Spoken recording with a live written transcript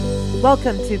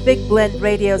Welcome to Big Blend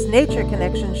Radio's Nature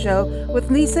Connection show with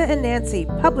Lisa and Nancy,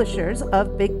 publishers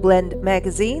of Big Blend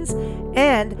magazines,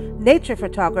 and nature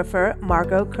photographer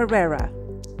Margot Carrera.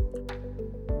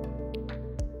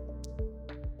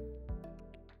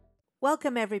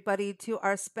 Welcome, everybody, to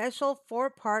our special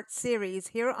four-part series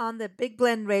here on the Big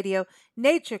Blend Radio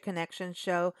Nature Connection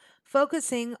show,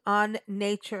 focusing on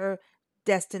nature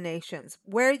destinations,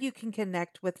 where you can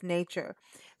connect with nature.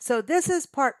 So this is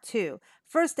part two.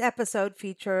 First episode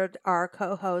featured our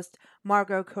co-host,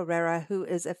 Margot Carrera, who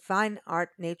is a fine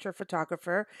art nature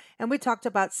photographer, and we talked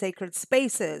about sacred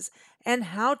spaces and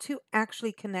how to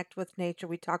actually connect with nature.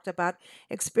 We talked about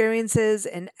experiences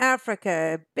in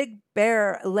Africa, Big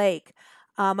Bear Lake,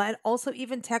 and also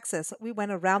even Texas. We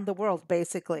went around the world,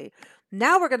 basically.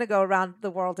 Now we're going to go around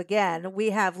the world again.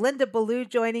 We have Linda Ballou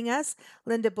joining us.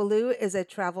 Linda Ballou is a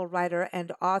travel writer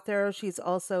and author. She's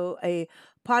also a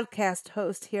podcast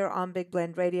host here on Big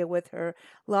Blend Radio with her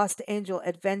Lost Angel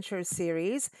Adventures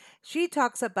series. She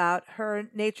talks about her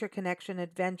nature connection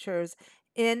adventures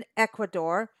in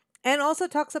Ecuador and also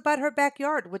talks about her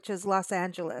backyard, which is Los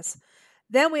Angeles.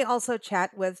 Then we also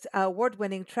chat with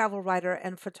award-winning travel writer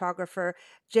and photographer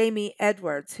Jamie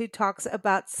Edwards, who talks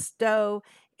about Stowe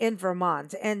in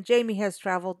Vermont. And Jamie has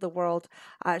traveled the world.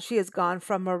 She has gone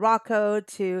from Morocco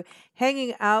to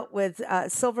hanging out with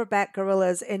silverback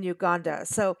gorillas in Uganda.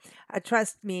 So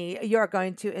trust me, you're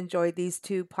going to enjoy these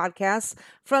two podcasts.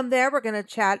 From there, we're going to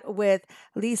chat with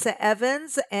Lisa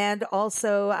Evans and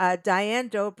also Diane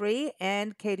Dobry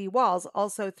and Katie Walls,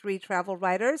 also three travel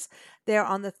writers. They're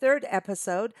on the third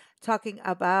episode talking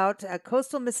about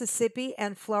coastal Mississippi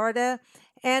and Florida.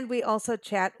 And we also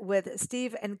chat with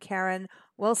Steve and Karen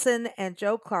Wilson and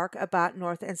Joe Clark about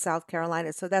North and South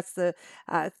Carolina. So that's the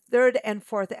third and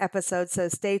fourth episode. So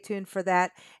stay tuned for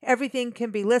that. Everything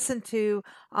can be listened to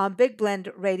on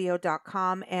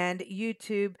bigblendradio.com and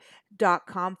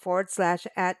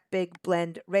youtube.com/at Big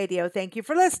Blend Radio. Thank you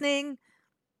for listening.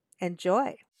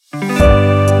 Enjoy.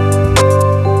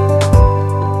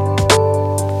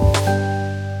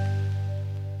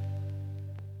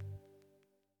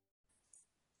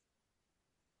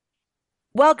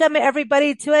 Welcome,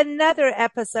 everybody, to another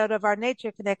episode of our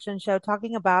Nature Connection show,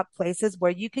 talking about places where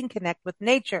you can connect with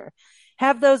nature,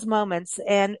 have those moments,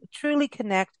 and truly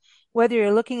connect, whether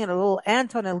you're looking at a little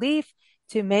ant on a leaf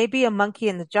to maybe a monkey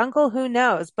in the jungle, who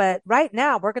knows? But right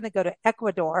now, we're going to go to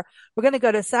Ecuador. We're going to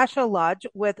go to Sasha Lodge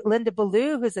with Linda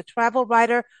Ballou, who's a travel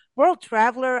writer, world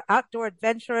traveler, outdoor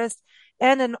adventurist,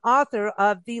 and an author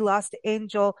of the Lost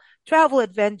Angel Travel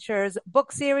Adventures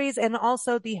book series, and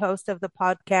also the host of the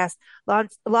podcast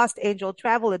Lost Angel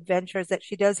Travel Adventures that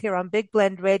she does here on Big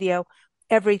Blend Radio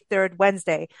every third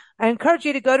Wednesday. I encourage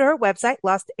you to go to her website,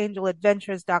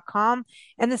 lostangeladventures.com.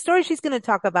 And the story she's going to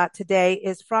talk about today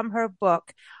is from her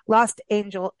book, Lost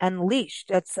Angel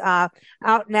Unleashed. It's out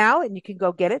now, and you can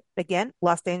go get it. Again,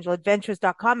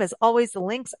 lostangeladventures.com. As always, the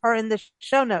links are in the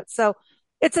show notes. So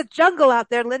it's a jungle out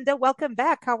there, Linda. Welcome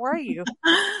back. How are you?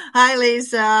 Hi,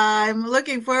 Lisa. I'm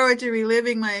looking forward to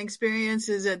reliving my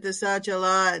experiences at the Sacha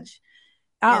Lodge.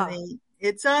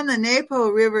 It's on the Napo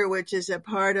River, which is a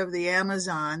part of the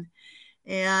Amazon.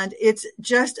 And it's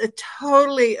just a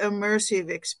totally immersive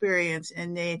experience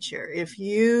in nature. If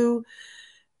you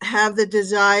have the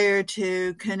desire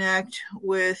to connect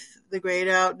with the great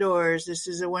outdoors, this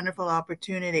is a wonderful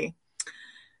opportunity.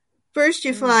 First,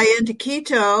 you fly into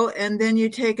Quito, and then you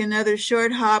take another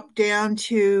short hop down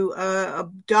to a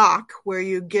dock where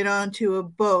you get onto a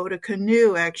boat, a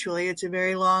canoe, actually. It's a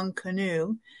very long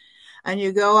canoe. And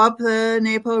you go up the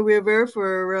Napo River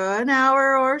for an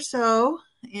hour or so.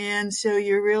 And so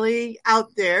you're really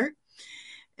out there.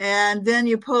 And then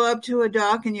you pull up to a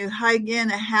dock and you hike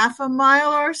in a half a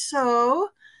mile or so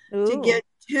to get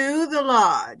to the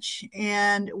lodge.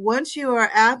 And once you are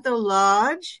at the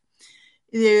lodge,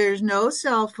 there's no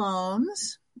cell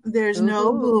phones. There's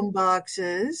no boom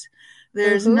boxes.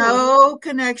 There's no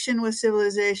connection with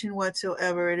civilization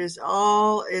whatsoever. It's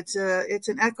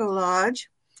an eco lodge,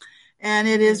 and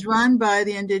it is run by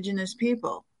the indigenous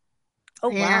people.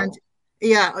 Oh, wow. And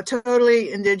yeah,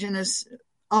 totally indigenous.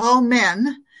 All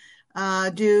men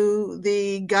do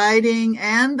the guiding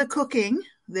and the cooking.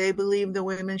 They believe the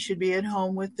women should be at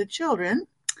home with the children.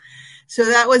 So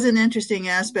that was an interesting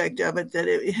aspect of it, that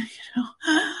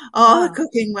all the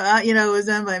cooking, was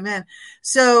done by men.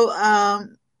 So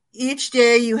each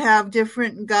day you have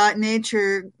different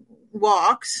nature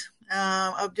walks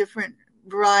of different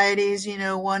varieties.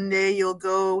 One day you'll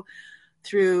go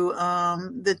through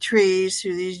the trees,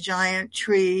 through these giant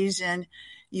trees, and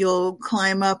you'll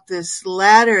climb up this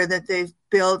ladder that they've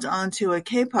built onto a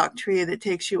kapok tree that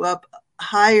takes you up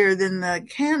higher than the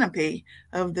canopy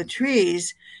of the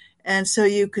trees. And so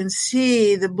you can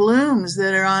see the blooms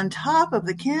that are on top of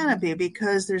the canopy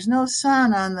because there's no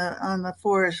sun on the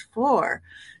forest floor.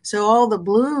 So all the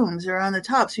blooms are on the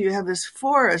top. So you have this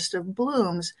forest of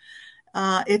blooms.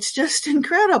 It's just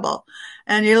incredible.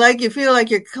 And you feel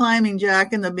like you're climbing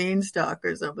Jack and the Beanstalk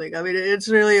or something. I mean, it's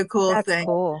really a cool That's thing.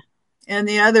 cool. And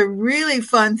the other really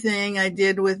fun thing I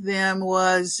did with them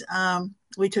was,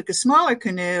 we took a smaller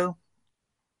canoe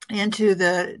into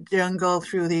the jungle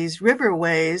through these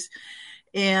riverways.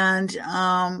 And,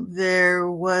 there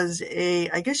was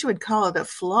I guess you would call it a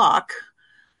flock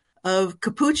of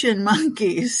capuchin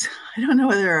monkeys. I don't know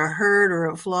whether they're a herd or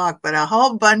a flock, but a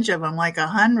whole bunch of them, like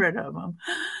 100 of them,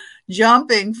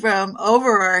 jumping from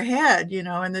over our head,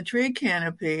 in the tree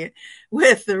canopy,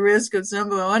 with the risk of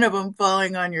one of them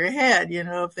falling on your head,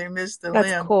 if they missed the That's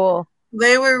limb. cool.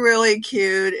 They were really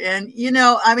cute. And,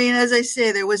 I mean, as I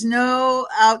say, there was no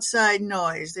outside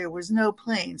noise. There was no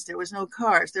planes. There was no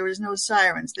cars. There was no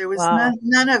sirens. There was Wow.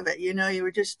 none of it. You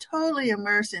were just totally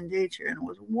immersed in nature, and it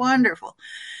was wonderful.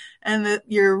 And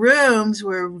your rooms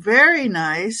were very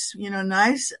nice,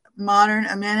 nice modern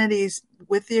amenities,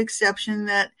 with the exception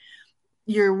that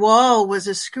your wall was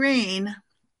a screen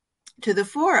to the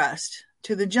forest,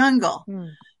 to the jungle. Hmm.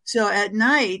 So at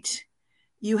night,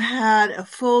 you had a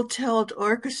full tilt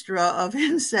orchestra of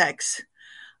insects.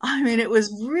 I mean, it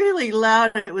was really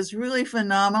loud. It was really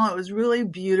phenomenal. It was really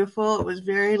beautiful. It was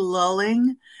very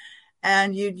lulling.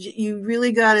 And you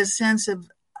really got a sense of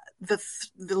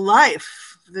the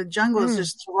life. The jungle is Mm.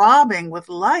 just throbbing with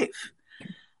life.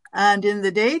 And in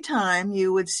the daytime,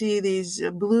 you would see these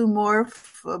blue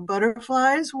morph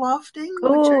butterflies wafting,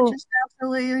 which are Ooh. just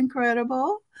absolutely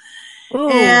incredible. Ooh.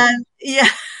 And yeah,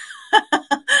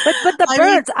 But the I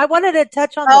mean, birds, I wanted to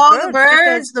touch on the oh, the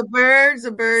birds because birds,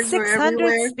 the birds were 600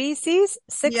 everywhere. species,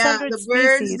 Yeah, 600 the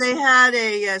birds, species. they had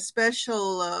a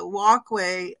special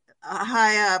walkway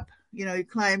high up. You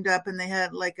climbed up, and they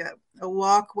had like a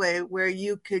walkway where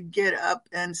you could get up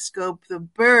and scope the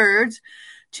birds.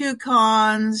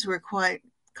 Toucans were quite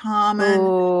common.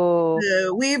 Ooh.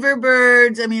 The weaver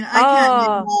birds, I mean, I can't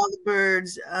name Oh, all the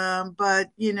birds, but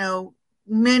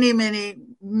many, many,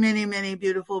 many, many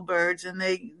beautiful birds, and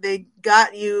they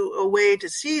got you a way to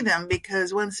see them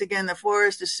because, once again, the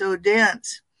forest is so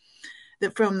dense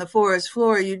that from the forest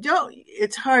floor,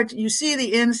 it's hard you see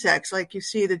the insects, like you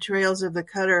see the trails of the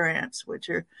cutter ants, which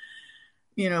are,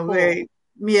 cool. very,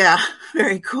 yeah,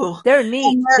 very cool. They're And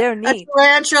neat. They're a neat.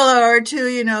 tarantula or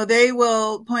two, they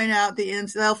will point out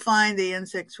they'll find the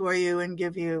insects for you and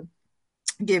give you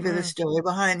the Mm. story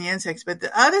behind the insects. But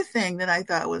the other thing that I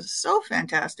thought was so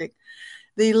fantastic,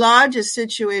 the lodge is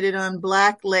situated on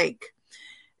Black Lake,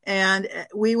 and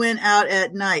we went out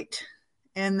at night.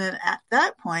 And then at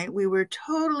that point, we were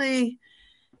totally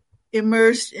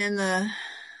immersed in the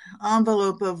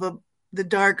envelope of the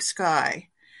dark sky.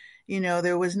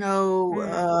 There was no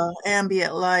Mm.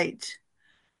 ambient light.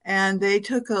 And they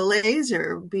took a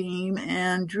laser beam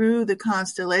and drew the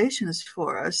constellations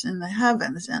for us in the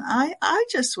heavens. And I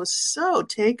just was so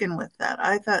taken with that.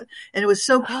 I thought, and it was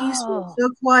so peaceful, Oh, so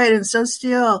quiet, and so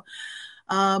still.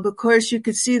 Of course, you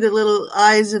could see the little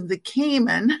eyes of the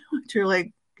caiman, which are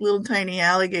like little tiny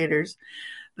alligators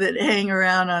that hang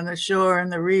around on the shore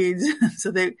and the reeds.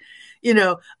 So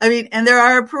I mean, and there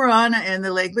are piranha in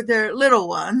the lake, but they're little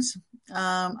ones.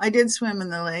 I did swim in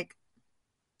the lake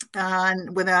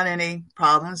without any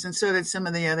problems, and so did some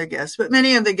of the other guests. But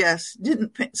many of the guests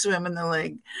didn't swim in the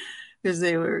lake because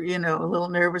they were, a little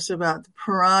nervous about the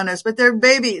piranhas. But they're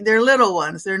little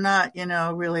ones. They're not,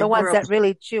 really the ones horrible. that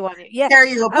really chew on you. Yeah. Tear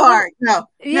you I want apart. No, no.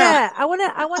 Yeah, I want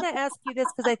to ask you this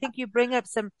because I think you bring up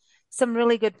some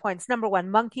really good points. Number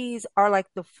one, monkeys are like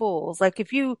the fools. Like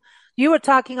if you were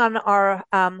talking on our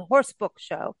horse book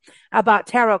show about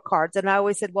tarot cards, and I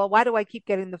always said, well, why do I keep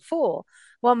getting the fool?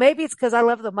 Well, maybe it's because I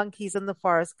love the monkeys in the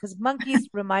forest because monkeys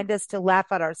remind us to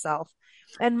laugh at ourselves,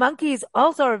 and monkeys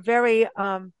also are very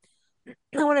I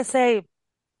want to say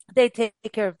they take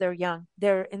care of their young.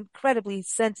 They're incredibly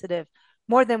sensitive,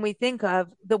 more than we think of.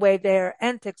 The way their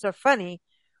antics are funny,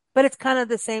 but it's kind of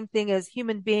the same thing as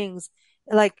human beings.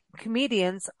 Like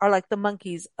comedians are like the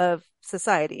monkeys of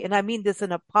society. And I mean this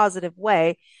in a positive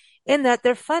way, in that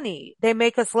they're funny. They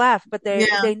make us laugh, but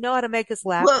Yeah. they know how to make us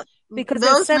laugh Well, because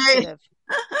they're those may sensitive,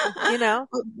 you know?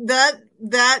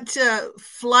 that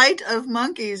flight of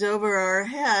monkeys over our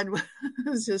head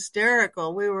was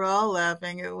hysterical. We were all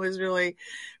laughing. It was really,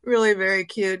 really very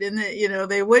cute. And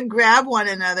they would grab one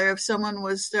another if one of them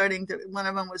was starting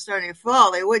to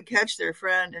fall. They would catch their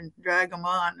friend and drag them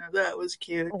on. That was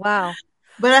cute. Wow.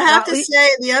 But I have Well, to say,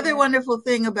 the other yeah. wonderful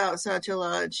thing about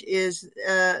Sachalaj is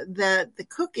that the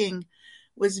cooking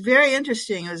was very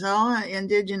interesting. It was all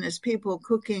indigenous people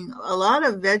cooking a lot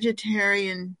of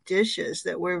vegetarian dishes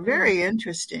that were Mm, very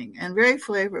interesting and very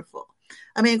flavorful.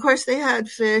 I mean, of course, they had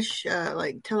fish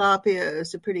like tilapia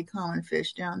is a pretty common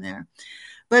fish down there.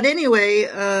 But anyway,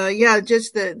 yeah,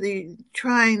 just the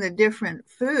trying the different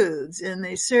foods, and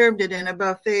they served it in a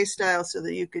buffet style so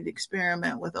that you could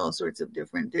experiment with all sorts of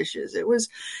different dishes. It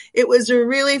was a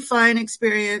really fine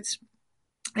experience,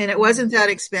 and it mm, wasn't that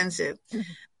expensive.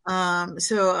 mm,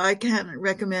 So I can't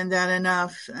recommend that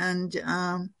enough. And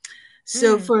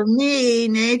so mm, for me,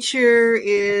 nature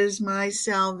is my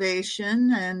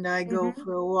salvation, and I go mhm.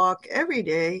 for a walk every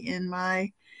day in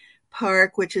my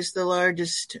park, which is the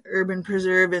largest urban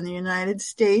preserve in the United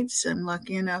States. I'm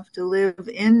lucky enough to live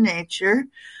in nature.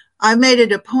 I've made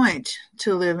it a point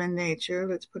to live in nature,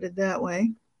 let's put it that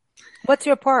way. What's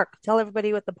your park? Tell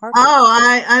everybody what the park is. Oh,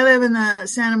 I live in the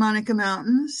Santa Monica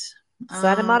Mountains.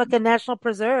 Santa Um, Monica National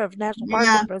Preserve, National Park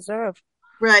yeah, and Preserve.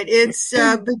 right. But it's,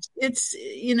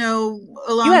 You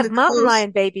along have the mountain coast.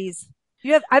 lion babies.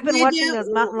 I've been We watching those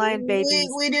mountain lion do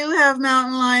babies. we do have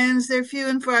mountain lions. They're few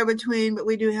and far between, but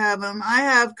we do have them. I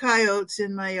have coyotes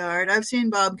in my yard. I've seen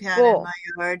bobcat in my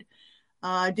Cool. yard.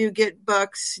 I do get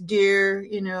bucks, deer,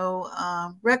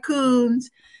 raccoons,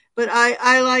 but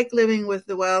I like living with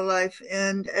the wildlife.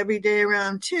 And every day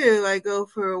around two, I go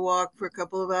for a walk for a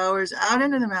couple of hours out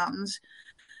into the mountains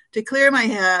to clear my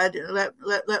head,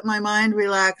 let my mind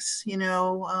relax,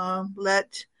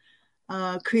 let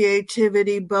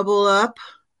creativity bubble up,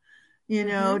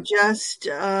 Mm-hmm. just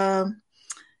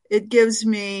it gives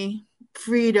me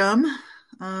freedom,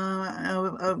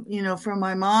 for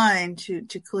my mind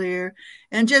to clear,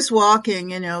 and just walking,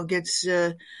 gets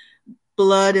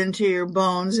blood into your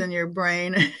bones and your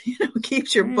brain,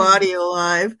 keeps your Mm, body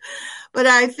alive. But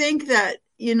I think that,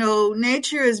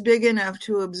 nature is big enough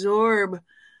to absorb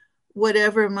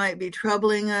whatever might be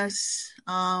troubling us.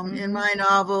 In mm-hmm. my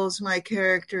novels, my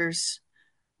characters,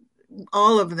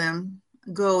 all of them,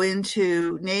 go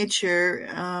into nature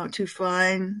to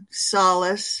find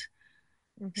solace,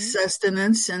 Mm-hmm.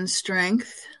 sustenance, and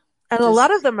strength. And a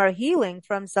lot of Just them are healing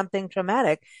from something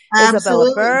traumatic. Isabella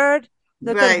absolutely Bird,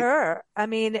 look at right. her. I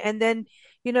mean, and then,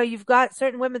 you've got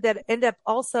certain women that end up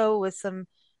also with some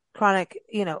chronic,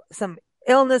 some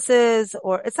illnesses,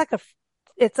 or it's like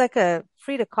a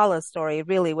Frida Kahlo story,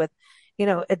 really, with,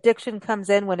 addiction comes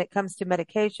in when it comes to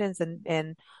medications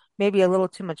and maybe a little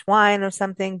too much wine or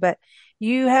something. But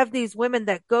you have these women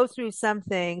that go through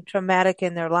something traumatic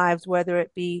in their lives, whether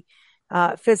it be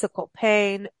physical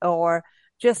pain or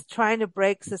just trying to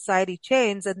break society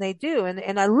chains, and they do.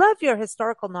 And I love your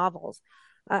historical novels.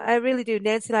 I really do.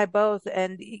 Nancy and I both,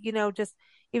 and just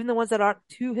even the ones that aren't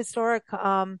too historic.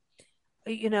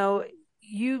 You know,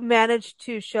 you manage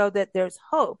to show that there's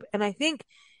hope, and I think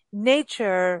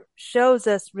nature shows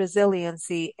us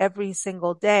resiliency every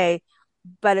single day.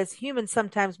 But as humans,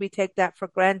 sometimes we take that for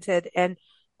granted and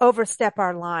overstep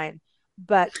our line.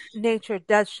 But nature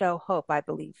does show hope, I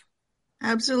believe.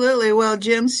 Absolutely. Well,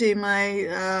 Jimsy, my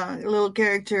little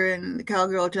character in The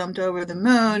Cowgirl Jumped Over the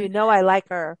You Moon, know, I like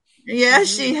her. yeah, Hmm.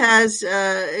 she has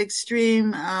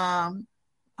extreme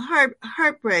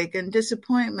heartbreak and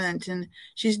disappointment, and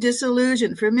she's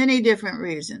disillusioned for many different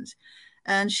reasons.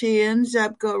 And she ends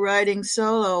up go riding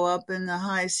solo up in the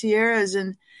high Sierras,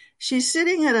 and she's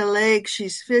sitting at a lake.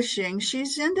 She's fishing.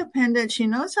 She's independent. She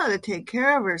knows how to take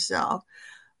care of herself,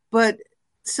 but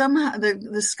somehow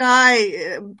the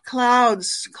sky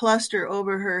clouds cluster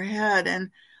over her head, and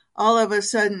all of a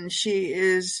sudden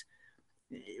she's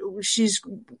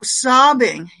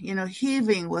sobbing,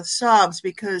 heaving with sobs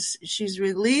because she's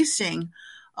releasing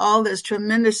all this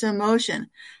tremendous emotion.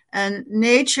 And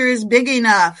nature is big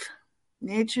enough.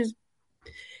 Nature's,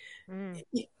 Mm.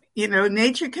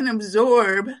 nature can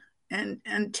absorb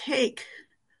and take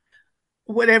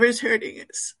whatever's hurting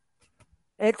us.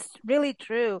 It's really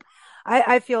true.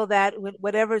 I feel that with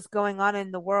whatever's going on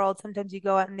in the world, sometimes you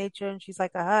go out in nature and she's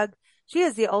like a hug. She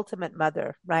is the ultimate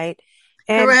mother, right?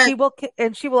 And Correct.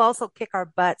 she will also kick our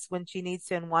butts when she needs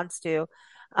to and wants to.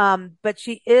 But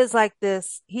she is like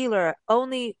this healer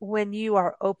only when you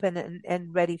are open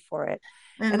and ready for it.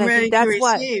 And And I think ready to that's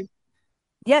why, receive.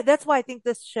 yeah, that's why I think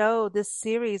this show, this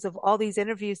series of all these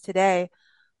interviews today,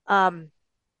 um,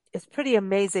 it's pretty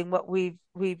amazing what we've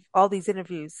all these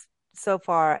interviews so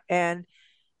far and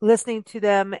listening to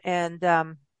them, and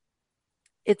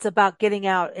it's about getting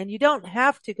out, and you don't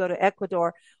have to go to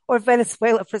Ecuador or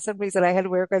Venezuela. For some reason we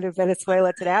were going to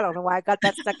Venezuela today. I don't know why I got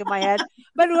that stuck in my head,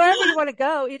 but wherever you want to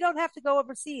go, you don't have to go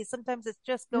overseas. Sometimes it's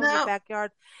just go in your No,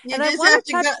 backyard. you And I just want have to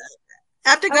to go. touch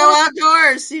Have to I go want to,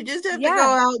 outdoors. You just have to go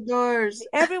yeah, outdoors.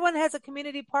 everyone has a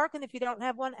community park, and if you don't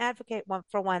have one, advocate one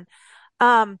for one.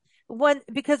 Um, one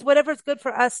because whatever's good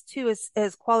for us too is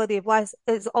quality of life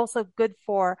is also good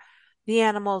for the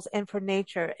animals and for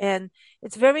nature. And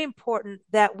it's very important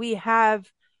that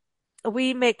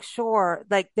we make sure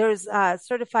like there's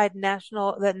certified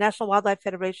the National Wildlife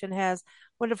Federation has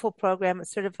wonderful program of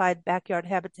certified backyard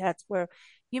habitats where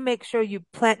you make sure you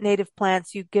plant native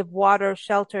plants, you give water,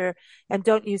 shelter, and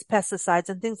don't use pesticides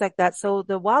and things like that. So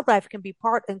the wildlife can be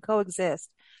part and coexist.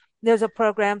 There's a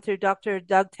program through Dr.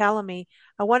 Doug Tallamy,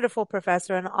 a wonderful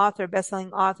professor and author,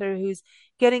 bestselling author, who's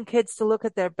getting kids to look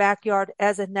at their backyard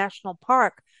as a national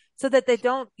park so that they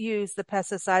don't use the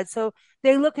pesticides. So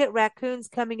they look at raccoons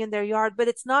coming in their yard, but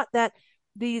it's not that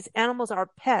these animals are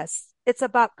pests. It's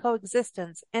about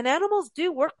coexistence. And animals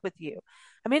do work with you.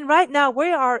 I mean, right now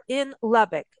we are in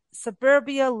Lubbock,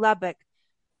 suburbia Lubbock,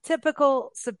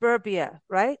 typical suburbia,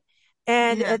 right?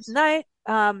 And at Yes. night,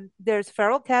 there's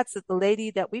feral cats that the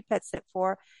lady that we pet sit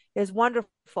for is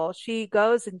wonderful. She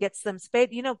goes and gets them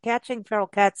spayed. You know, catching feral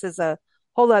cats is a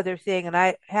whole other thing. And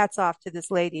I hats off to this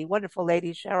lady, wonderful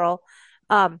lady, Cheryl.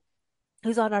 Um,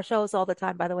 who's on our shows all the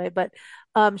time, by the way. But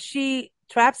she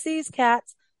traps these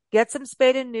cats, gets them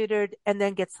spayed and neutered, and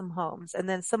then gets them homes. And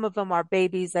then some of them are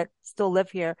babies that still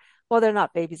live here. Well, they're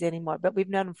not babies anymore, but we've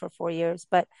known them for 4 years.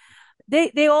 But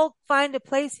they all find a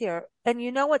place here. And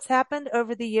you know what's happened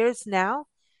over the years now?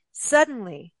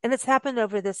 Suddenly, and it's happened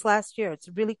over this last year. It's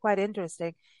really quite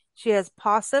interesting. She has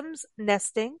possums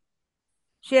nesting.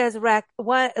 She has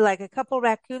like a couple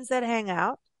raccoons that hang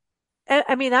out. And,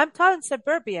 I mean, I'm talking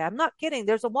suburbia. I'm not kidding.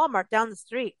 There's a Walmart down the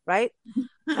street, right?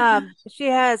 She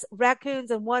has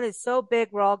raccoons, and one is so big,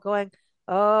 we're all going,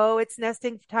 "Oh, it's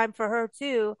nesting time for her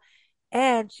too."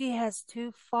 And she has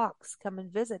two fox come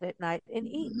and visit at night and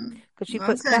eat because she That's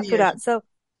puts cat food out. unusual. So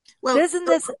Well, isn't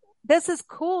this is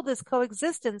cool, this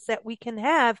coexistence that we can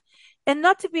have, and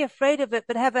not to be afraid of it,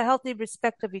 but have a healthy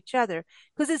respect of each other.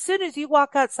 Because as soon as you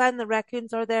walk outside and the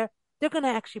raccoons are there, they're going to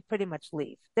actually pretty much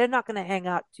leave. They're not going to hang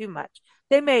out too much.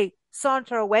 They may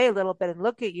saunter away a little bit and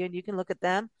look at you, and you can look at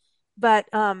them, but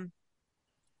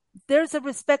there's a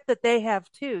respect that they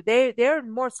have too. They're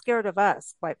more scared of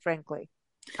us, quite frankly.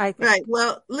 I think. right.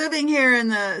 Well, living here in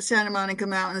the Santa Monica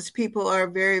Mountains, people are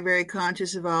very, very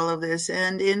conscious of all of this.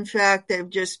 And in fact, they've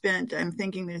just spent, I'm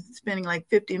thinking they're spending like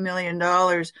 $50 million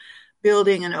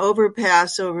building an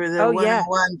overpass over the Oh yeah,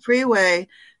 101 freeway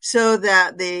so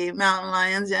that the mountain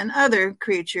lions and other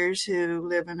creatures who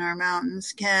live in our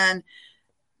mountains can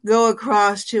go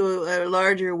across to a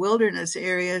larger wilderness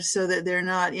area so that they're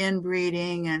not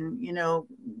inbreeding and,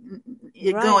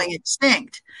 right. going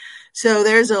extinct. So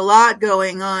there's a lot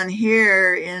going on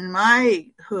here in my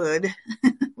hood,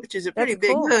 which is a pretty That's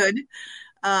big cool. hood,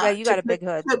 Yeah, uh, you to, got a big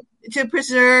hood. to, to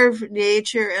preserve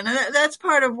nature. And that's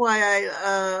part of why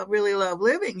I really love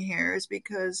living here is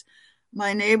because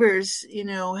my neighbors,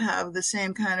 have the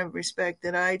same kind of respect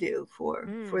that I do for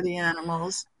Mm. the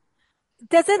animals.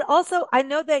 Does it also, I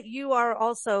know that you are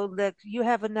also, like, you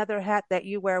have another hat that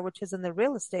you wear, which is in the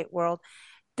real estate world.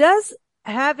 Does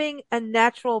having a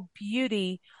natural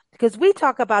beauty, because we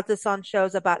talk about this on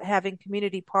shows about having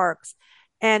community parks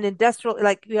and industrial,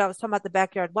 like, I was talking about the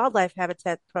backyard wildlife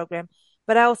habitat program,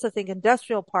 but I also think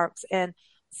industrial parks and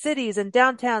cities and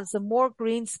downtowns, the more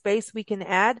green space we can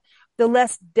add, the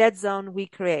less dead zone we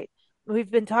create.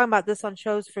 We've been talking about this on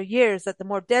shows for years that the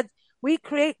more dead we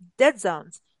create dead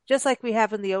zones, just like we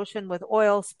have in the ocean with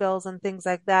oil spills and things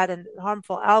like that, and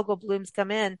harmful algal blooms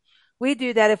come in. We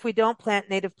do that if we don't plant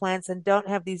native plants and don't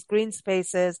have these green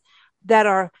spaces that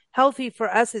are healthy for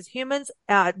us as humans,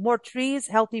 more trees,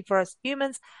 healthy for us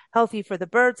humans, healthy for the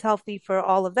birds, healthy for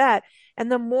all of that.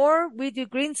 And the more we do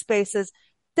green spaces,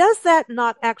 does that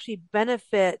not actually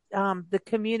benefit the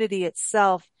community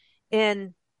itself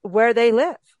in where they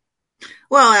live?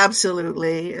 Well,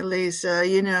 absolutely, Lisa.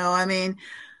 I mean,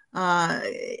 uh,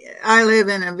 I live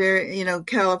in a very,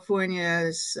 California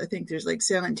is, I think there's like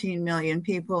 17 million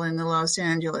people in the Los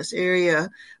Angeles area.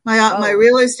 My Oh,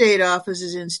 real estate office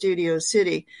is in Studio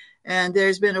City, and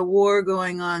there's been a war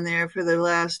going on there for the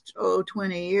last,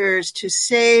 20 years to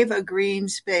save a green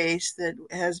space that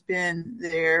has been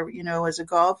there, as a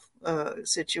golf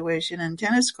situation and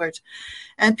tennis courts.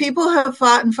 And people have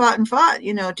fought and fought and fought,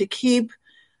 to keep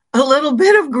a little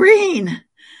bit of green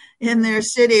in mm, their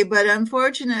city, but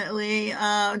unfortunately,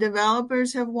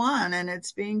 developers have won and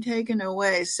it's being taken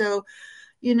away. So,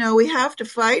 we have to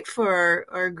fight for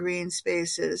our green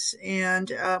spaces.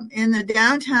 And in the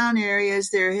downtown areas,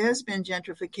 there has been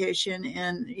gentrification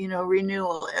and,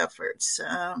 renewal efforts.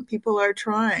 People are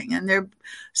trying, and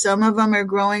some of them are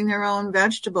growing their own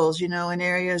vegetables, in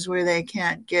areas where they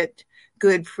can't get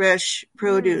good fresh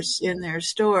Mm. produce in their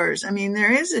stores. I mean,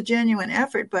 there is a genuine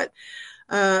effort, but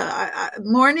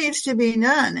more needs to be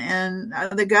done, and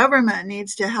the government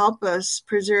needs to help us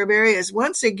preserve areas.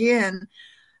 Once again,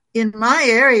 in my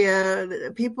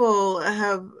area, people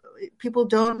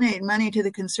donate money to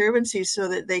the conservancy so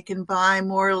that they can buy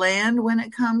more land when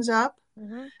it comes up,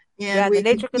 Hmm. Yeah, and and the we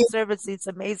can Nature keep, Conservancy is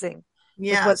amazing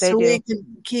with yeah, what they so we do. can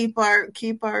keep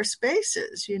our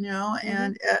spaces, Hmm.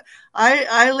 and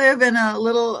I live in a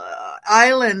little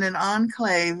island, an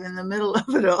enclave in the middle of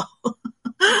it all.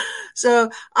 So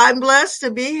I'm blessed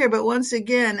to be here, but once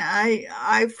again,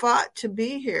 I fought to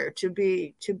be here, to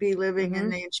be living in Hmm.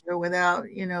 nature without,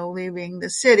 leaving the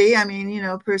city. I mean,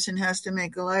 a person has to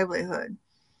make a livelihood.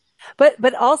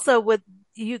 But also with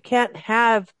you can't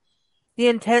have the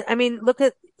intent. I mean, look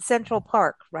at Central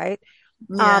Park, right?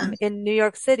 Yeah. In New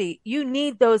York City, you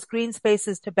need those green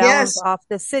spaces to balance Yes, off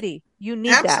the city. You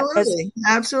need that as absolutely.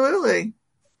 Absolutely.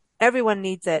 everyone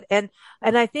needs it. And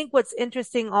I think what's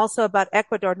interesting also about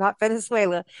Ecuador, not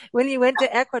Venezuela, when you went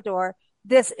to Ecuador,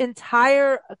 this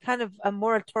entire kind of a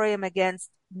moratorium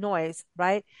against noise,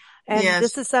 right? And Yes.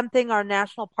 this is something our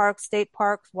national parks, state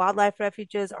parks, wildlife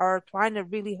refuges are trying to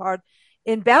really hard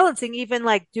in balancing, even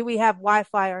like, do we have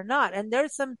Wi-Fi or not? And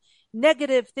there's some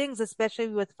negative things, especially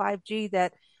with 5G,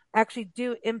 that actually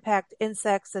do impact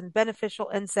insects and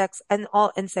beneficial insects. And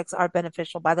all insects are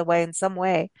beneficial, by the way, in some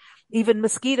way. Even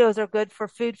mosquitoes are good for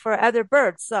food for other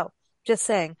birds. So just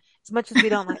saying, as much as we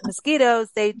don't like mosquitoes,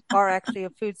 they are actually a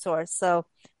food source. So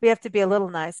we have to be a little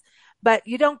nice. But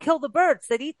you don't kill the birds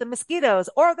that eat the mosquitoes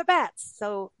or the bats.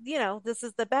 So, this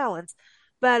is the balance.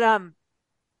 But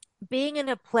being in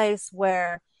a place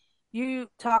where you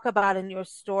talk about in your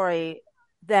story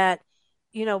that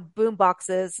boom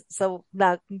boxes, so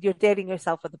now you're dating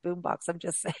yourself with a boom box, I'm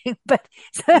just saying, but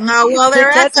No, well,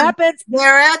 it just happens.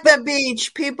 they're at But the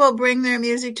beach. People bring their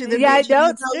music to the yeah, I beach, and know I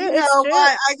it's go, true, it's true.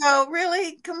 I go,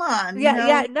 really? Come on, Yeah,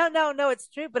 yeah, no, no, no, it's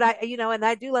true. But and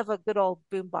I do love a good old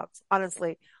boombox,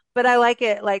 honestly. But I like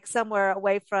it like somewhere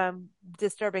away from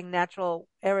disturbing natural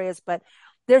areas. But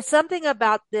there's something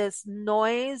about this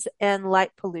noise and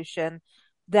light pollution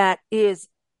that is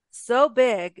so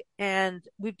big. And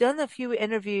we've done a few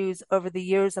interviews over the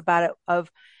years about it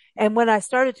and when I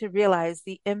started to realize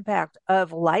the impact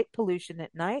of light pollution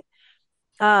at night,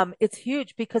 it's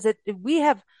huge because we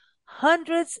have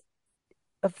hundreds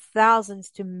of thousands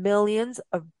to millions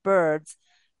of birds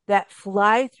that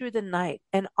fly through the night,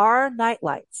 and our night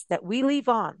lights that we leave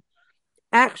on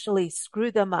actually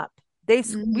screw them up. We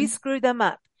hmm screw them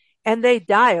up and they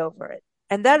die over it.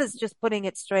 And that is just putting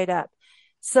it straight up.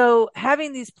 So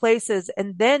having these places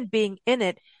and then being in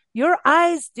it, your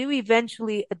eyes do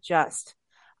eventually adjust.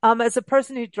 As a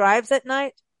person who drives at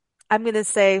night, I'm going to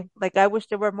say, like, I wish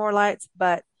there were more lights,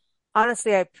 but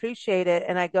honestly, I appreciate it.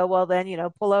 And I go, well, then,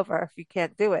 pull over if you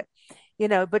can't do it,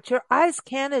 but your eyes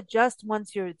can adjust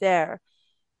once you're there.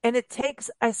 And it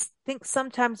takes, I think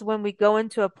sometimes when we go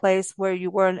into a place where you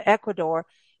were in Ecuador,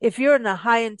 if you're in a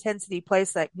high intensity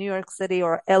place like New York City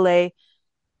or LA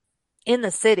in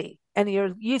the city and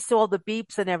you're used to all the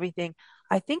beeps and everything,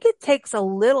 I think it takes a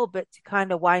little bit to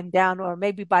kind of wind down, or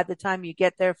maybe by the time you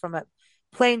get there from a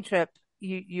plane trip,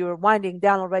 you're winding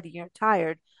down already, you're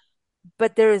tired.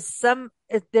 But there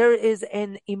is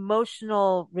an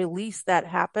emotional release that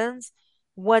happens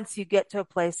once you get to a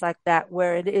place like that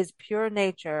where it is pure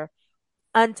nature,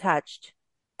 untouched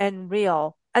and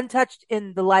real, untouched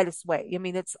in the lightest way. I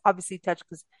mean, it's obviously touched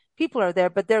because people are there,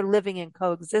 but they're living in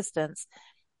coexistence.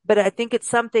 But I think it's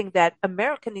something that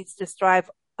America needs to strive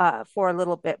for a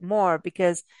little bit more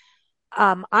because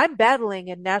I'm battling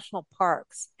in national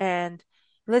parks, and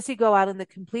unless you go out in the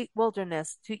complete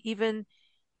wilderness to even,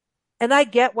 and I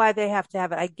get why they have to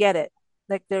have it. I get it.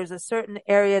 Like there's a certain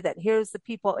area that here's the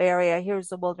people area, here's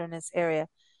the wilderness area,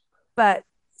 but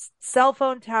cell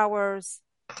phone towers,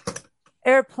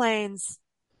 airplanes,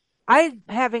 I'm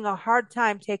having a hard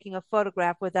time taking a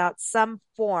photograph without some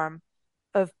form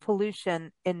of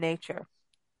pollution in nature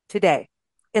today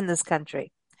in this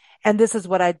country. And this is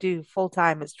what I do full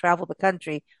time is travel the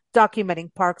country,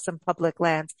 documenting parks and public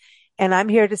lands. And I'm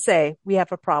here to say we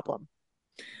have a problem.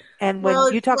 And when Well,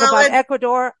 you talk well, about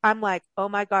Ecuador, I'm like, oh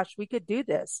my gosh, we could do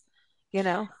this, you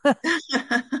know?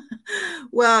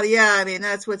 well, yeah. I mean,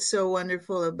 that's what's so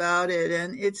wonderful about it,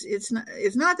 and it's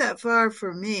not that far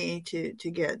for me to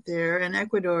get there. And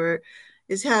Ecuador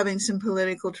is having some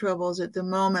political troubles at the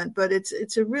moment, but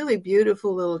it's a really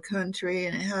beautiful little country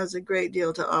and it has a great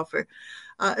deal to offer.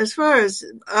 As far as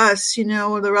us,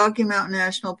 the Rocky Mountain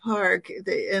National Park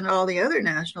and all the other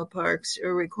national parks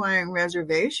are requiring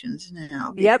reservations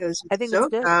now Yep, because I it's think it's so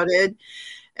good. crowded.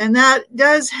 And that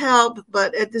does help,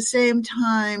 but at the same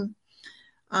time,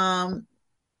 um,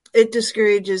 it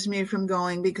discourages me from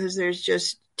going because there's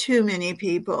just too many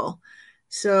people.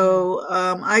 Mm, So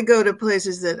I go to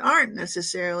places that aren't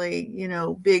necessarily,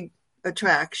 big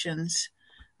attractions,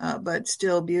 but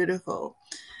still beautiful.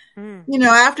 mm.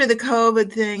 After the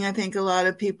COVID thing, I think a lot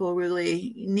of people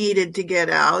really needed to get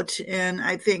out. And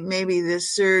I think maybe this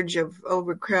surge of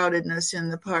overcrowdedness in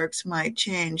the parks might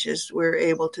change as we're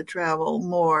able to travel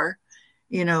more,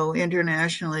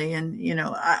 internationally. And,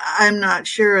 I'm not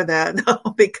sure of that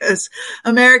though, because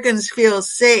Americans feel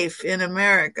safe in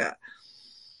America,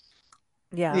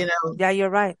 Yeah. you know. Yeah, you're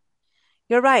right.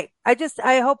 You're right.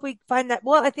 I hope we find that.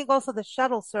 Well, I think also the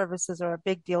shuttle services are a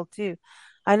big deal too.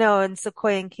 I know in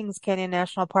Sequoia and Kings Canyon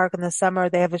National Park in the summer,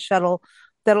 they have a shuttle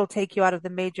that'll take you out of the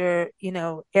major,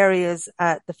 areas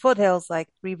at the foothills like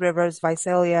Three Rivers,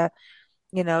 Visalia,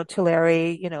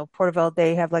 Tulare, Porterville.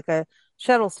 They have like a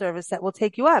shuttle service that will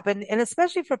take you up. And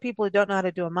especially for people who don't know how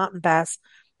to do a mountain pass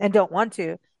and don't want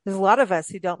to, there's a lot of us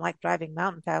who don't like driving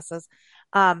mountain passes.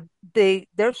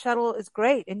 Their shuttle is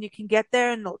great and you can get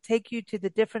there and they'll take you to the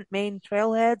different main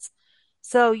trailheads.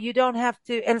 So you don't have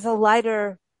to, and it's a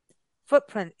lighter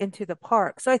footprint into the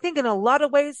park. So I think in a lot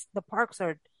of ways, the parks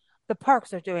are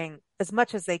doing as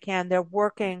much as they can. They're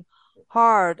working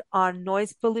hard on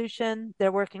noise pollution.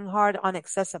 They're working hard on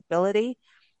accessibility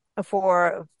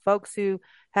for folks who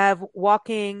have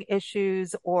walking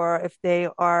issues or if they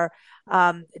are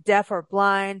deaf or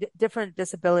blind, different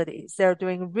disabilities. They're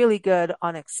doing really good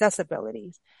on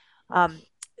accessibility. Um,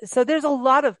 so there's a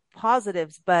lot of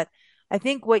positives, but I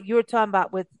think what you were talking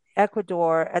about with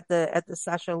Ecuador at the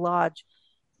Sasha Lodge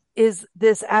is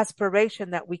this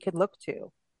aspiration that we can look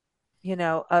to,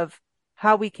 of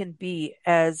how we can be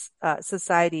as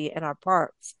society in our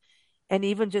parks and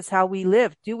even just how we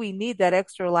live. Do we need that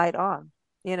extra light on?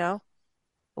 You know,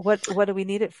 what do we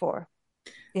need it for?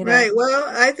 You know? Right. Well,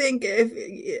 I think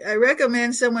if I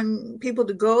recommend people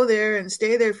to go there and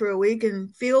stay there for a week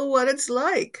and feel what it's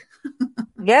like.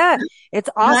 Yeah, it's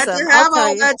Not awesome. to I'll have tell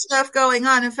all you. that stuff going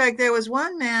on. In fact, there was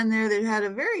one man there that had a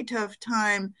very tough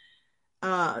time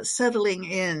settling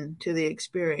in to the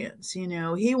experience.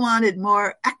 He wanted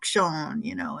more action,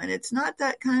 and it's not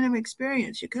that kind of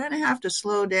experience. You kind of have to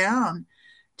slow down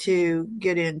to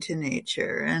get into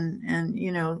nature and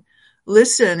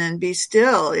listen and be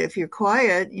still. If you're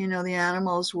quiet, the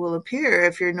animals will appear.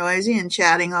 If you're noisy and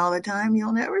chatting all the time,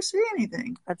 you'll never see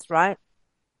anything. That's right.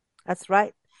 That's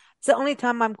right. It's the only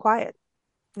time I'm quiet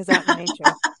is out in nature.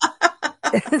 All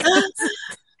It's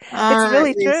right,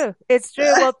 really Lisa. true. It's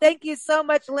true. Well, thank you so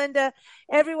much, Linda.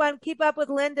 Everyone, keep up with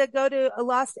Linda. Go to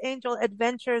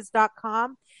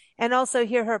lostangeladventures.com and also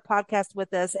hear her podcast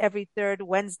with us every third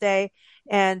Wednesday.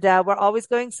 And we're always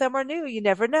going somewhere new. You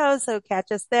never know. So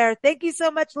catch us there. Thank you so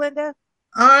much, Linda.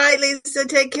 All right, Lisa,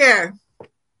 take care.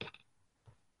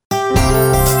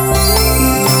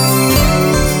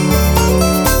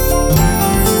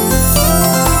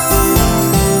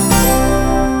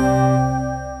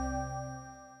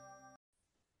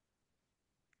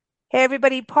 Hey,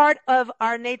 everybody. Part of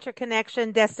our Nature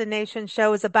Connection destination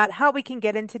show is about how we can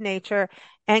get into nature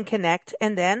and connect,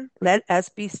 and then let us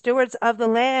be stewards of the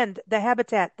land, the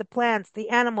habitat, the plants, the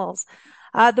animals,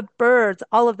 the birds,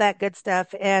 all of that good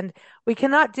stuff. And we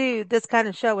cannot do this kind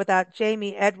of show without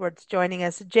Jamie Edwards joining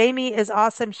us. Jamie is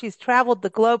awesome. She's traveled the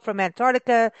globe from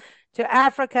Antarctica to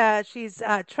Africa. She's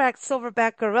tracked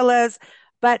silverback gorillas.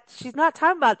 But she's not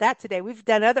talking about that today. We've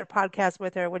done other podcasts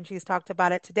with her when she's talked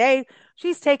about it. Today,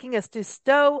 she's taking us to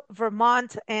Stowe,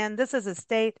 Vermont, and this is a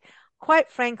state,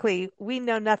 quite frankly, we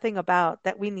know nothing about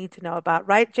that we need to know about,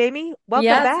 right, Jamie? Welcome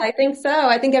Yes, back. I think so.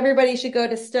 I think everybody should go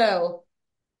to Stowe.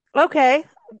 Okay,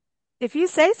 if you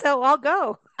say so, I'll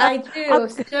go. I do. I'll,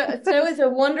 Stowe is a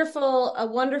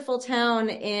wonderful town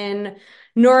in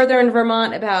northern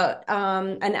Vermont, about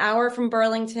an hour from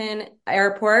Burlington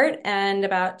Airport and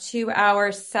about 2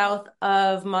 hours south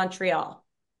of Montreal.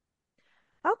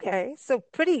 okay, so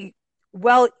pretty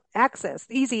well accessed,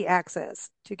 easy access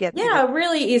to get to. Yeah,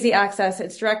 really easy access.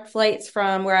 It's direct flights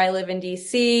from where I live in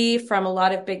DC, from a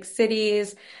lot of big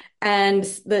cities, and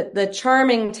the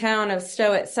charming town of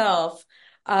Stowe itself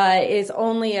is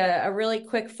only a really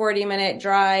quick 40-minute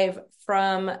drive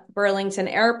from Burlington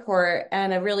Airport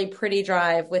and a really pretty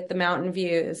drive with the mountain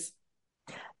views.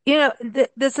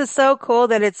 This is so cool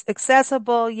that it's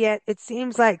accessible, yet it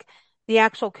seems like the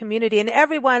actual community. And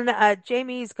everyone,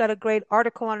 Jamie's got a great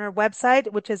article on her website,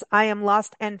 which is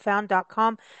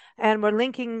iamlostandfound.com. And we're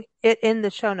linking it in the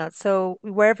show notes. So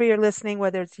wherever you're listening,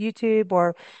 whether it's YouTube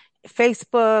or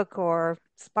Facebook or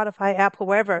Spotify, Apple,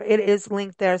 wherever, it is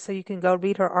linked there. So you can go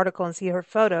read her article and see her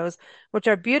photos, which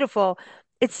are beautiful.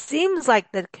 It seems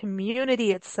like the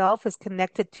community itself is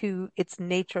connected to its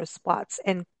nature spots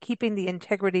and keeping the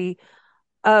integrity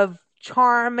of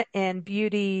charm and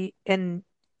beauty and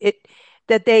it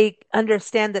that they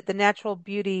understand that the natural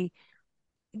beauty,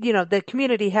 the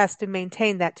community has to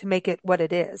maintain that to make it what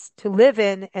it is, to live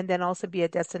in and then also be a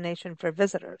destination for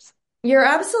visitors. You're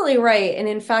absolutely right. And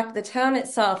in fact, the town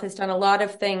itself has done a lot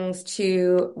of things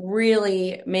to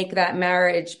really make that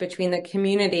marriage between the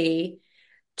community,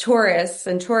 tourists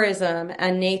and tourism,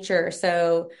 and nature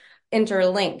so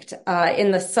interlinked.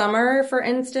 In the summer, for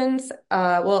instance,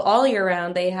 well, all year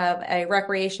round, they have a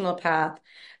recreational path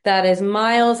that is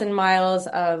miles and miles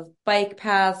of bike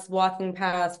paths, walking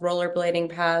paths, rollerblading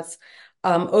paths,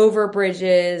 over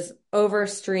bridges, over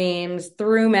streams,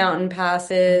 through mountain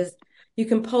passes. You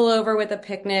can pull over with a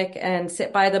picnic and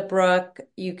sit by the brook.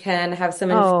 You can have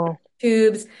some Oh,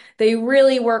 tubes. They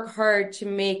really work hard to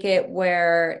make it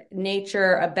where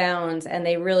nature abounds, and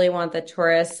they really want the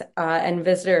tourists and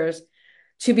visitors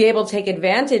to be able to take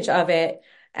advantage of it.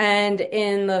 And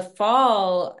in the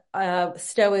fall,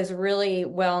 Stowe is really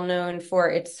well known for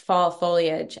its fall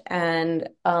foliage, and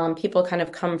people kind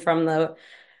of come from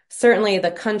certainly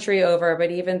the country over,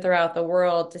 but even throughout the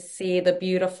world to see the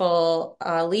beautiful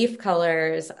leaf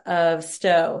colors of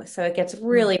Stowe. So it gets mm.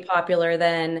 really popular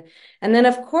then. And then,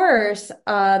 of course,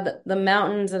 the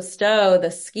mountains of Stowe,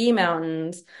 the ski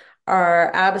mountains, are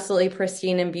absolutely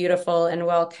pristine and beautiful and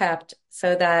well kept,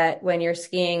 so that when you're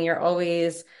skiing, you're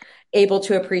always able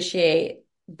to appreciate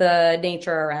the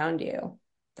nature around you.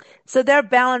 So they're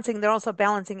also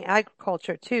balancing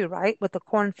agriculture too, right? With the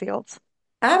cornfields.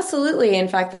 Absolutely. In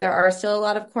fact, there are still a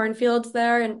lot of cornfields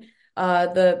there, and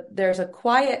there's a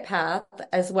quiet path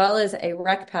as well as a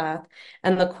rec path,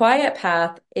 and the quiet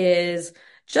path is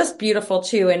just beautiful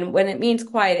too. And when it means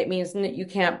quiet, it means that you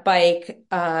can't bike,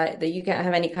 that you can't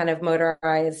have any kind of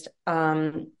motorized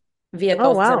Oh,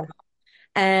 vehicles at wow. all,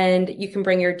 and you can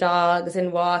bring your dogs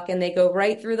and walk, and they go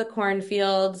right through the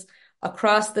cornfields,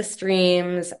 across the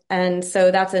streams. And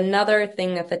so that's another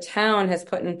thing that the town has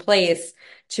put in place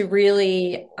to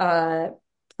really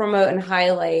promote and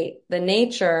highlight the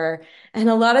nature. And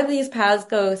a lot of these paths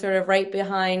go sort of right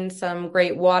behind some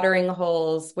great watering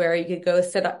holes where you could go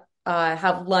sit up,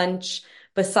 have lunch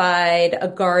beside a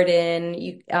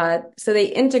garden. So they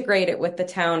integrate it with the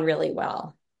town really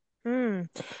well. Mm.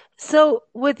 So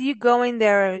with you going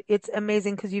there, it's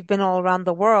amazing because you've been all around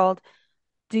the world.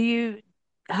 Do you,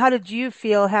 how did you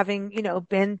feel having,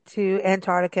 been to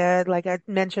Antarctica? Like I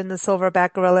mentioned, the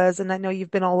silverback gorillas, and I know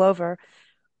you've been all over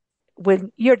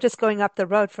when you're just going up the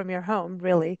road from your home,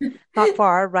 really, not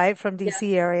far, right, from Yeah.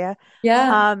 DC area.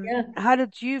 Yeah. Yeah. How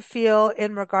did you feel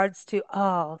in regards to,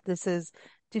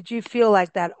 did you feel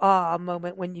like that awe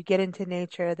moment when you get into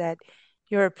nature that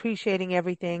you're appreciating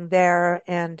everything there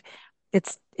and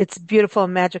it's beautiful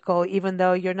and magical, even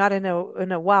though you're not in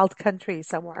a wild country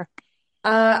somewhere?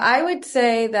 I would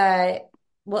say that,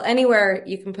 well, anywhere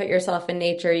you can put yourself in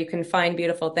nature, you can find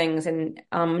beautiful things, and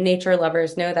nature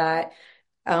lovers know that.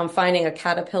 Finding a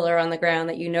caterpillar on the ground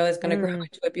that you know is going to grow Mm.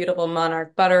 into a beautiful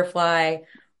monarch butterfly,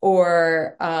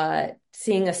 or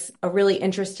seeing a really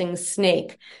interesting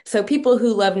snake. So people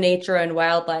who love nature and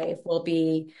wildlife will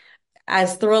be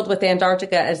as thrilled with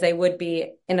Antarctica as they would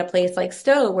be in a place like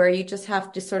Stowe, where you just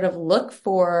have to sort of look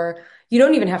for, you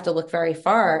don't even have to look very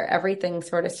far. Everything's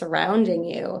sort of surrounding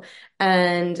you.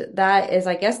 And that is,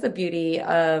 I guess, the beauty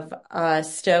of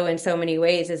Stowe in so many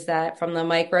ways, is that from the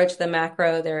micro to the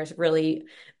macro, there's really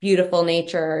beautiful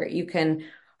nature. You can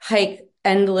hike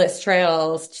endless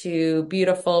trails to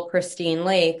beautiful, pristine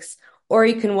lakes, or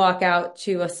you can walk out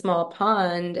to a small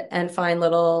pond and find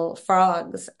little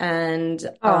frogs and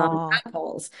Oh,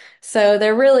 tadpoles. So it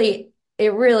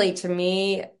really, to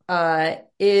me,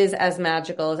 is as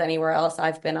magical as anywhere else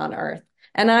I've been on Earth.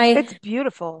 And it's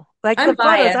beautiful. Like the I'm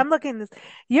photos, biased. I'm looking this.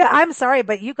 Yeah, I'm sorry,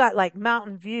 but you got like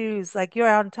mountain views, like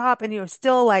you're on top and you're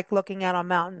still like looking out on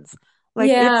mountains. Like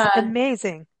it's Yeah,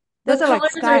 amazing. the Those are like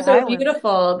colors are sky so islands.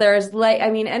 beautiful. I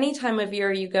mean, any time of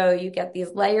year you go, you get these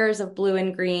layers of blue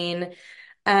and green,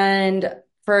 and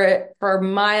for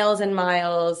miles and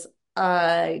miles,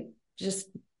 just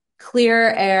clear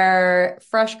air,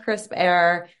 fresh, crisp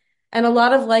air, and a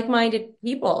lot of like-minded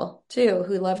people too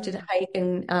who love to Mm. hike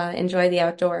and enjoy the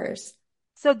outdoors.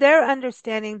 So they're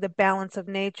understanding the balance of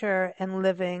nature and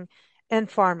living and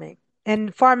farming.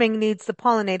 And farming needs the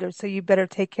pollinators, so you better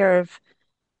take care of,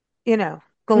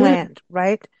 the Mm. land,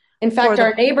 right? In For fact, the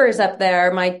our neighbors up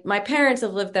there, my parents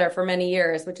have lived there for many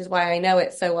years, which is why I know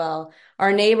it so well.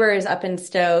 Our neighbors up in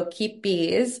Stowe keep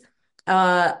bees.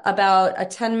 About a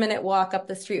 10-minute walk up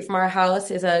the street from our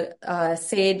house is a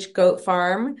sage goat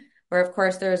farm, where of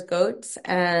course there's goats,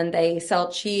 and they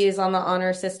sell cheese on the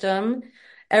honor system.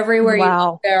 Everywhere you look,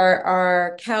 Wow. there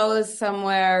are cows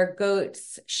somewhere,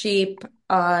 goats, sheep.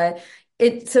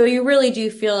 So you really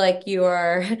do feel like you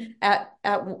are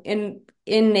in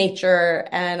nature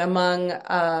and among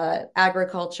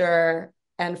agriculture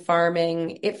and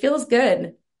farming. It feels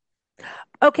good.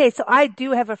 Okay, so I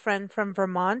do have a friend from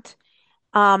Vermont,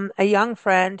 a young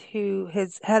friend who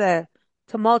has had a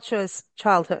tumultuous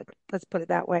childhood, let's put it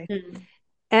that way, Mm.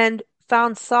 and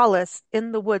found solace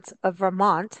in the woods of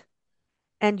Vermont.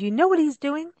 And you know what he's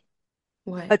doing?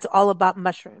 What? It's all about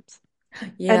mushrooms. And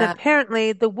Yeah.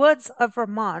 apparently, the woods of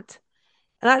Vermont,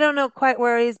 and I don't know quite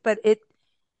where he is, but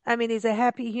I mean, he's a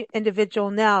happy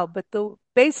individual now, but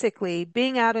basically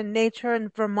being out in nature in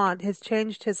Vermont has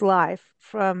changed his life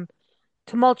from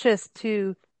tumultuous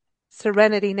to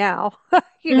serenity now,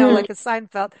 Mm. like a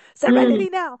Seinfeld, Mm. serenity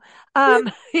now.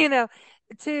 Um, you know,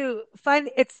 to find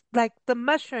it's like the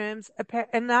mushrooms,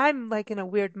 and I'm like in a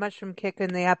weird mushroom kick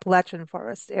in the Appalachian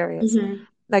forest areas. Hmm.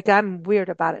 Like I'm weird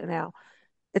about it now.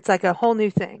 It's like a whole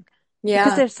new thing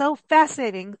because Yeah. they're so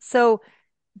fascinating. So,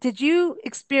 did you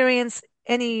experience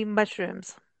any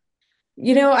mushrooms?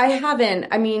 I haven't.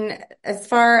 I mean, as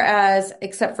far as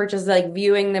except for just like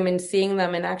viewing them and seeing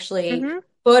them and actually Mm-hmm.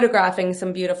 photographing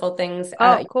some beautiful things,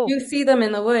 Oh, cool. you see them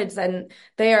in the woods, and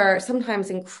they are sometimes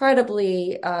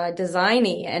incredibly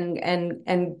designy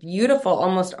and beautiful,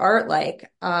 almost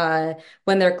art-like,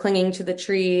 when they're clinging to the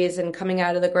trees and coming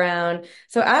out of the ground.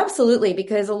 So absolutely,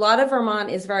 because a lot of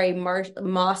Vermont is very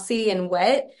mossy and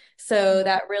wet. So Mm,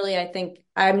 that really, I think,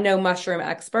 I'm no mushroom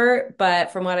expert,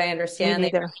 but from what I me understand,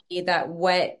 they neither. need that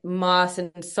wet moss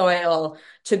and soil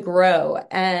to grow.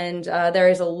 And there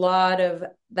is a lot of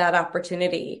that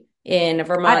opportunity in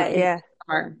Vermont in Yeah.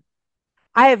 summer.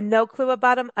 I have no clue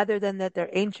about them other than that they're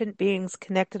ancient beings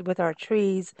connected with our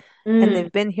trees, and Mm.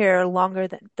 they've been here longer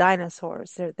than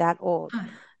dinosaurs. They're that old,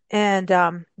 and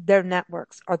their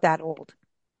networks are that old.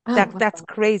 Oh, That's wow.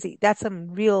 crazy. That's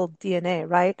some real DNA,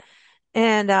 right?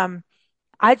 And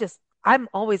I'm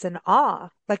always in awe.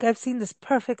 Like I've seen this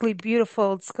perfectly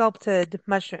beautiful sculpted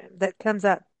mushroom that comes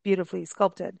out beautifully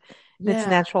sculpted in its Yeah.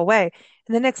 natural way,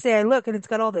 and the next day I look and it's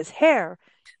got all this hair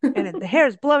and the hair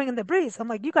is blowing in the breeze. I'm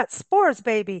like, you got spores,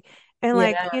 baby. And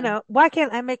like, Yeah. why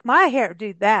can't I make my hair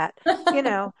do that? You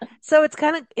know, so it's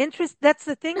kind of interest. That's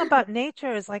the thing about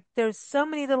nature is like there's so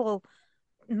many little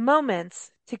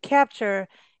moments to capture.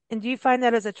 And do you find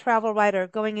that as a travel writer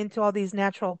going into all these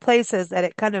natural places that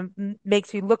it kind of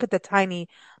makes you look at the tiny,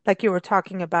 like you were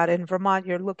talking about in Vermont,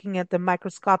 you're looking at the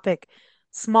microscopic,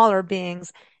 smaller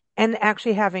beings and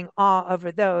actually having awe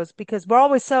over those because we're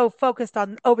always so focused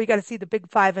on, oh, we got to see the big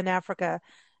five in Africa.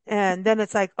 And then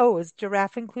it's like, oh, is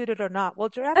giraffe included or not? Well,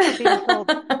 giraffes are being killed.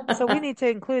 So we need to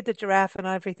include the giraffe in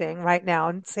everything right now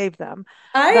and save them.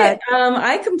 But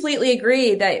I completely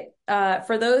agree that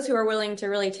for those who are willing to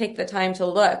really take the time to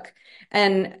look,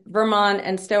 and Vermont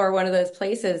and Stowe are one of those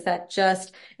places that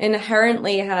just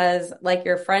inherently has, like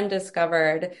your friend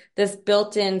discovered, this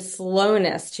built-in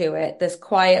slowness to it, this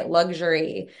quiet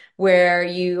luxury where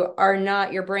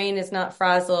your brain is not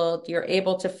frazzled, you're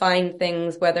able to find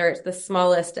things, whether it's the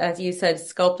smallest, as you said,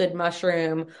 sculpted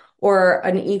mushroom or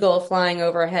an eagle flying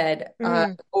overhead,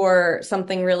 mm, or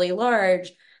something really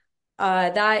large.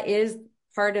 That is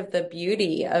part of the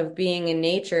beauty of being in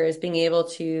nature is being able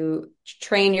to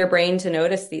train your brain to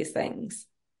notice these things.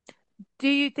 do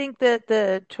you think that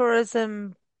the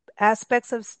tourism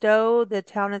aspects of Stowe, the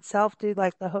town itself, do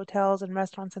like the hotels and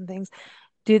restaurants and things,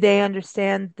 do they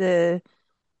understand the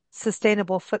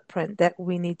sustainable footprint that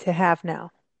we need to have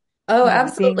now? Oh, Being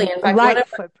absolutely. In a fact, light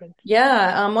footprint.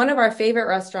 one of our favorite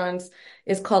restaurants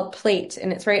is called Plate,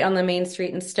 and it's right on the main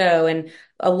street in Stowe. And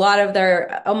a lot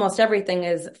of almost everything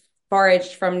is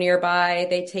foraged from nearby.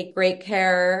 They take great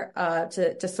care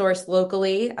to source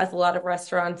locally, as a lot of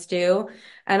restaurants do.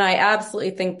 And I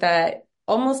absolutely think that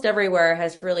almost everywhere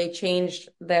has really changed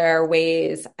their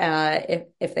ways.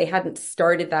 If they hadn't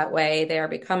started that way, they are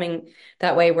becoming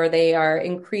that way where they are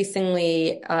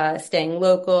increasingly staying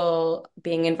local,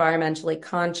 being environmentally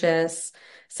conscious.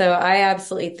 So I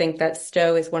absolutely think that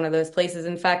Stowe is one of those places.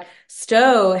 In fact,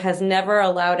 Stowe has never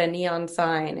allowed a neon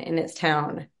sign in its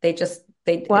town. They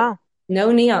Wow.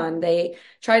 no neon. They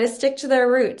try to stick to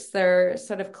their roots, their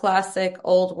sort of classic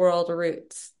old world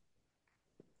roots.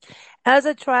 As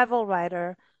a travel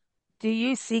writer, do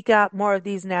you seek out more of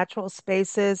these natural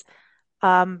spaces,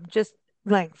 just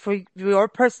like for your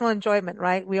personal enjoyment,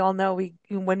 right? We all know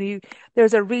when you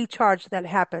there's a recharge that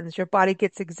happens. Your body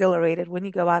gets exhilarated when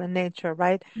you go out in nature,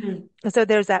 right? Mm. And so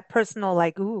there's that personal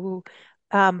like ooh.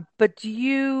 But do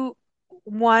you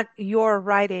want your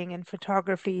writing and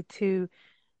photography to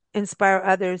inspire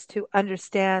others to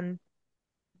understand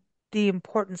the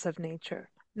importance of nature,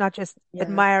 not just Yeah.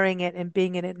 admiring it and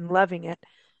being in it and loving it,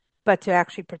 but to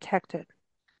actually protect it?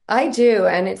 I do,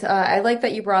 and it's I like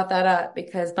that you brought that up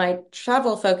because my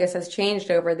travel focus has changed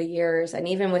over the years, and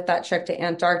even with that trip to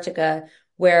Antarctica,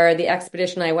 where the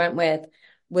expedition I went with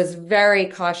was very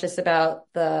cautious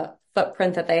about the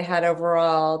footprint that they had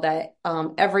overall, that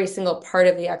every single part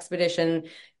of the expedition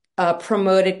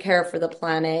promoted care for the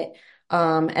planet,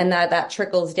 and that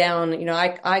trickles down. You know,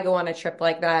 I go on a trip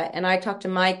like that, and I talk to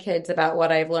my kids about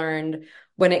what I've learned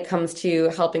when it comes to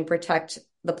helping protect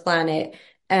the planet,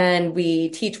 and we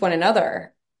teach one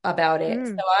another about it.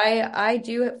 So Mm. I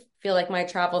do feel like my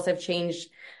travels have changed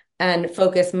and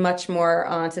focus much more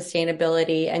on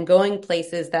sustainability and going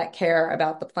places that care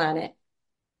about the planet.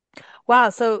 Wow.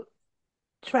 So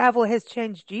travel has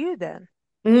changed you then.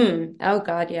 Oh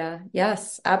God, yeah.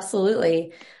 Yes,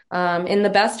 absolutely. In the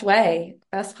best way,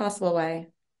 best possible way.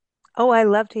 Oh, I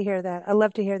love to hear that. I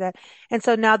love to hear that. And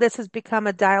so now this has become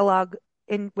a dialogue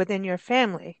in within your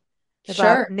family about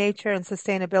Sure. nature and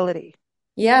sustainability.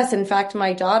 Yes, in fact,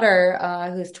 my daughter,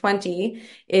 who's 20,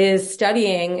 is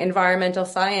studying environmental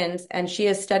science, and she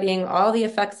is studying all the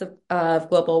effects of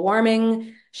global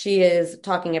warming. She is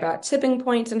talking about tipping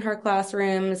points in her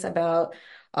classrooms, about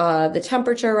the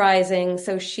temperature rising.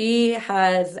 So she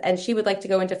has, and she would like to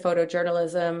go into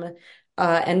photojournalism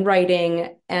and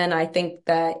writing. And I think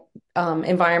that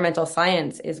environmental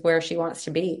science is where she wants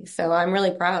to be. So I'm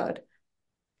really proud.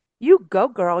 You go,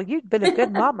 girl. You've been a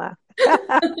good mama.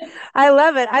 I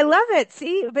love it. I love it.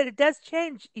 See, but it does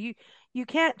change. You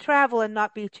can't travel and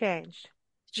not be changed.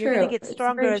 You're going to True. get It's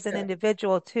stronger very as an true.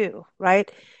 individual too,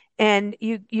 right? And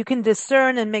you can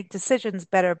discern and make decisions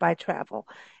better by travel.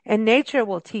 And nature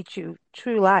will teach you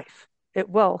true life. It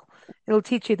will. It'll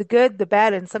teach you the good, the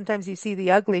bad, and sometimes you see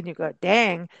the ugly and you go,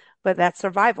 "Dang," but that's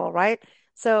survival, right?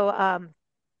 So,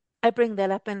 I bring that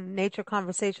up in nature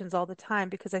conversations all the time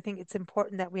because I think it's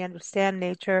important that we understand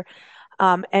nature,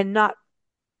 and not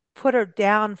put her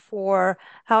down for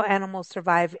how animals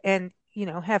survive and,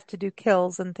 have to do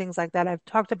kills and things like that. I've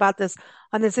talked about this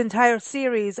on this entire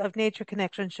series of nature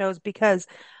connection shows because,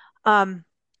 um,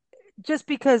 just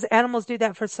because animals do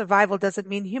that for survival doesn't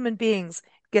mean human beings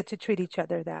get to treat each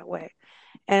other that way.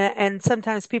 And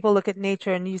sometimes people look at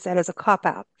nature and use that as a cop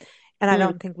out, and I Mm.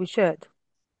 don't think we should.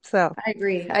 So. I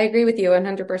agree. I agree with you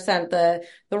 100%. The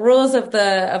rules of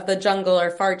the jungle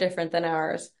are far different than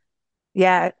ours.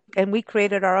 Yeah, and we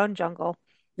created our own jungle.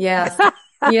 Yes.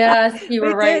 Yes, you We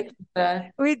were right.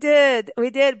 did. We did. We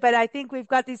did. But I think we've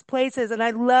got these places, and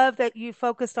I love that you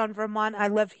focused on Vermont. I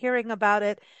love hearing about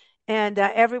it. And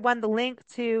everyone, the link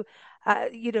to,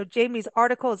 Jamie's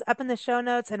article is up in the show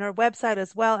notes and her website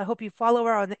as well. I hope you follow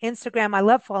her on Instagram. I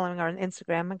love following her on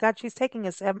Instagram. My God, she's taking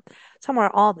us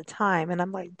somewhere all the time. And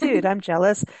I'm like, dude, I'm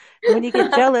jealous. And when you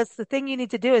get jealous, the thing you need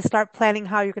to do is start planning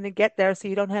how you're going to get there so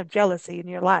you don't have jealousy in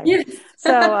your life. Yes.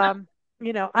 So,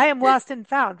 I am lost and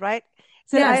found, right?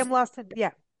 Said I Yes. am lost and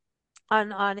yeah,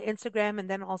 on Instagram and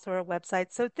then also our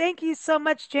website. So thank you so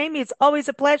much, Jamie. It's always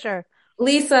a pleasure.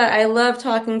 Lisa, I love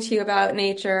talking to you about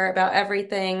nature, about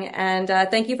everything, and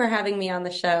thank you for having me on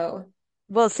the show.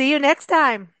 We'll see you next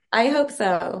time. I hope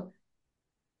so.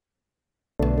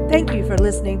 Thank you for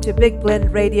listening to Big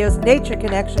Blend Radio's Nature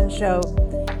Connection show.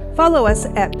 Follow us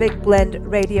at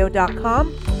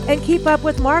bigblendradio.com and keep up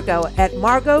with Margot at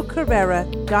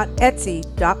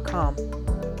margotcarrera.etsy.com.